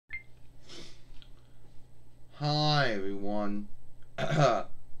Hi everyone,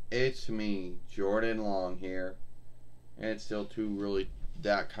 it's me, Jordan Long here, and it's still too really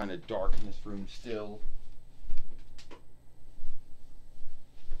that kind of dark in this room still.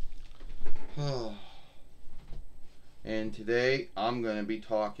 And today I'm going to be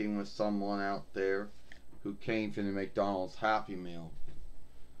talking with someone out there who came from the McDonald's Happy Meal.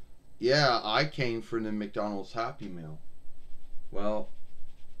 Yeah, I came from the McDonald's Happy Meal. Well,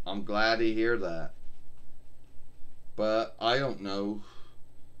 I'm glad to hear that. But I don't know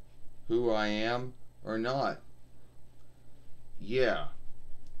who I am or not. Yeah,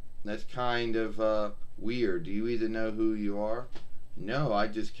 that's kind of weird. Do you even know who you are? No, I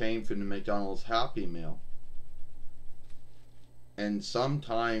just came from the McDonald's Happy Meal. And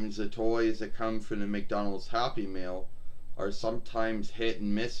sometimes the toys that come from the McDonald's Happy Meal are sometimes hit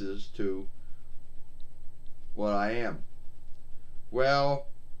and misses to what I am. Well,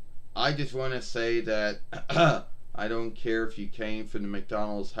 I just want to say that I don't care if you came from the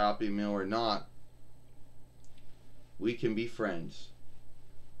McDonald's Happy Meal or not. We can be friends.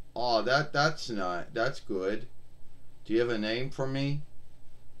 Oh, that's good. Do you have a name for me?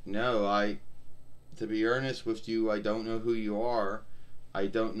 No, to be earnest with you, I don't know who you are. I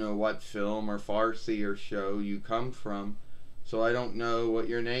don't know what film or Farsi or show you come from, so I don't know what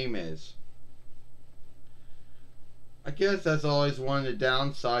your name is. I guess that's always one of the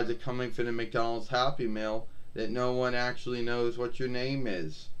downsides of coming from the McDonald's Happy Meal, that no one actually knows what your name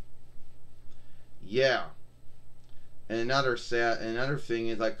is. Yeah. And another thing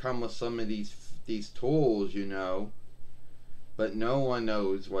is I come with some of these tools, but no one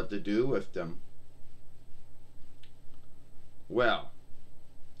knows what to do with them. Well,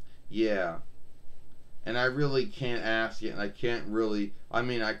 yeah. And I really can't ask it, and I can't really,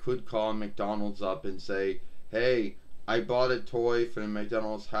 I could call McDonald's up and say, hey, I bought a toy for the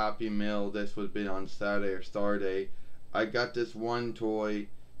McDonald's Happy Meal. This would have been on Saturday or Saturday. I got this one toy.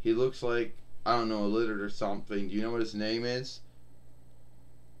 He looks like, I don't know, a lizard or something. Do you know what his name is?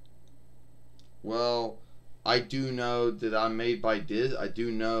 Well, I do know that I'm made by I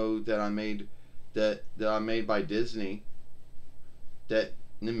do know that I'm made by Disney. That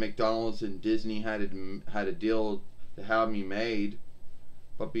the McDonald's and Disney had a deal to have me made.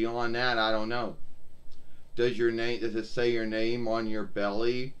 But beyond that, I don't know. Does it say your name on your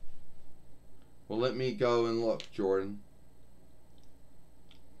belly? Well, let me go and look, Jordan.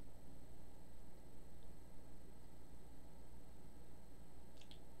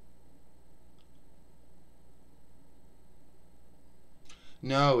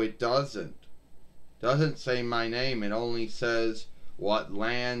 No, it doesn't. Doesn't say my name. It only says what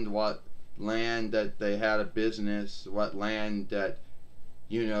land that they had a business, what land that,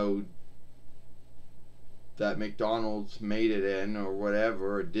 that McDonald's made it in or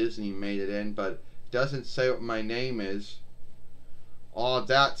whatever, or Disney made it in, but it doesn't say what my name is. Oh,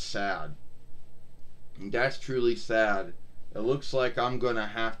 that's sad. That's truly sad. It looks like I'm gonna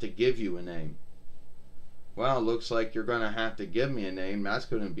have to give you a name. Well, it looks like you're gonna have to give me a name. That's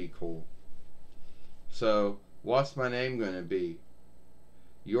gonna be cool. So, what's my name gonna be?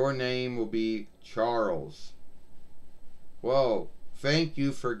 Your name will be Charles. Whoa, thank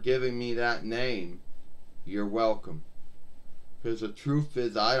you for giving me that name. You're welcome. Because the truth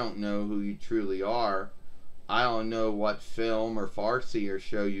is, I don't know who you truly are. I don't know what film or Farsi or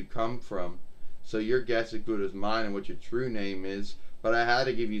show you come from. So your guess is as good as mine on what your true name is. But I had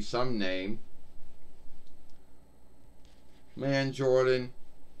to give you some name. Man, Jordan,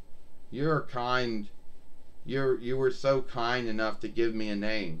 you're kind. You were so kind enough to give me a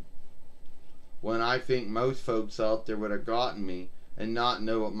name, when I think most folks out there would have gotten me and not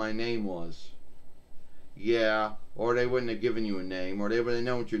know what my name was. Yeah, or they wouldn't have given you a name, or they would have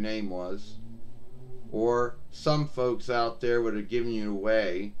known what your name was. Or some folks out there would have given you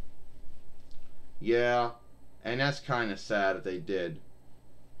away. Yeah, and that's kind of sad if they did.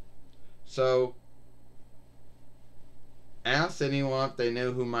 So, ask anyone if they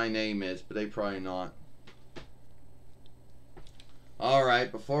know who my name is, but they probably not.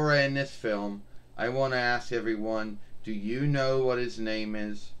 Alright, before I end this film, I want to ask everyone, do you know what his name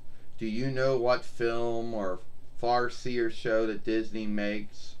is? Do you know what film or Farsi or show that Disney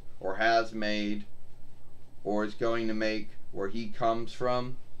makes, or has made, or is going to make, where he comes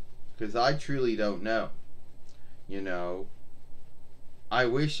from? Because I truly don't know. I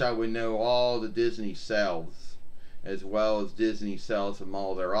wish I would know all the Disney sells, as well as Disney sells from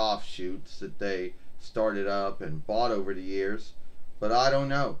all their offshoots that they started up and bought over the years. But I don't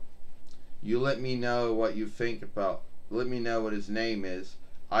know. You let me know what you think about. Let me know what his name is.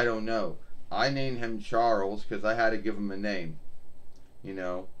 I don't know. I named him Charles because I had to give him a name.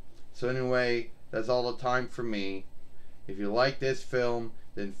 So anyway, That's all the time for me. If you like this film,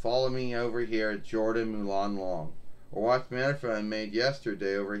 then follow me over here at Jordan Mulan Long. Or watch my other film I made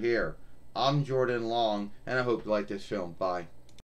yesterday over here. I'm Jordan Long, and I hope you like this film. Bye.